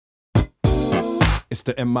It's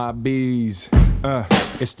the MIBs.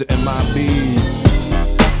 It's the MIBs.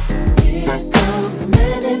 Here come the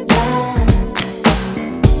men in black.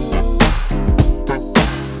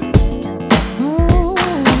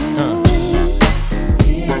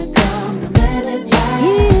 Here come the men in black.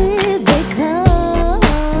 Here they come.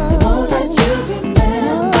 They won't let you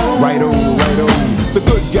remember. Right on, right on. The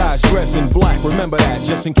good guys dress in black. Remember that,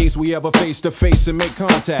 just in case we ever face to face and make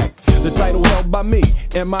contact. The title held by me,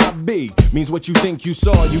 MIB, means what you think you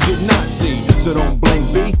saw, you did not see. So don't blame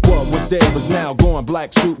B. What was there was now gone.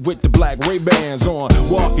 Black suit with the black Ray-Bans on.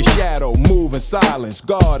 Walk in shadow, move in silence.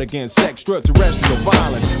 Guard against extraterrestrial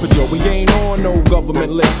violence. But yo, we ain't on no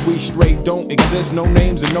government list. We straight don't exist, no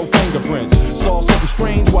names and no fingerprints. Saw something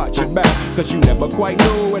strange, watch your back, cause you never quite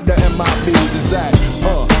knew where the MIBs is at.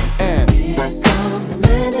 And Here come the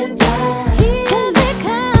men in black. Here they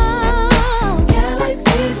come.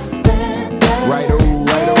 Galaxy defenders. right on,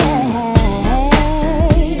 right on.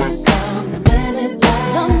 Here come the men in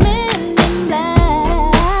black. The men in black.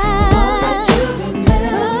 Won't let you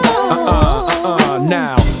remember.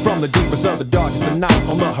 Now, from the deepest of the darkest of night,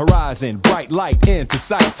 on the horizon, bright light into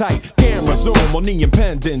sight tight. Camera zoom on the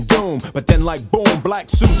impending doom, but then like boom, black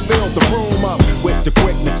suits filled the room up with the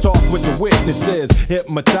quickness. Talk with the witnesses,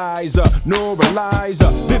 hypnotizer,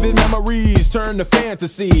 neuralizer. Vivid memories turn to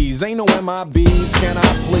fantasies. Ain't no MIBs, can I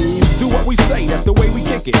please? Do what we say, that's the way we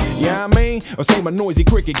kick it. Yeah, I mean, or say my noisy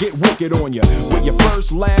cricket get wicked on you. With your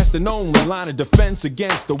first, last, and only line of defense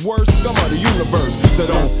against the worst scum of the universe. So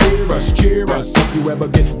don't fear us, cheer us. If you ever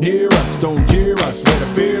get near us, don't jeer us. We're the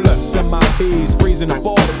fearless MIBs, freezing up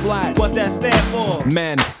all the flag. What that stand for?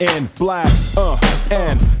 Men in black,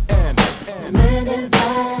 and The men in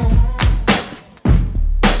black.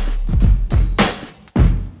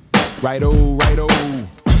 right-o, right-o.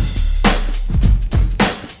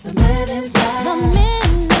 The men in black. The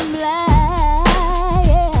men in black,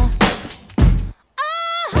 yeah.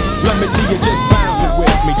 Let me see you just bounce it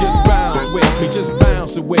with me, just bounce with me, just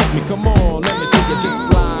bounce it with me. Come on, let me see you just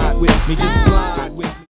slide with me, just slide with me.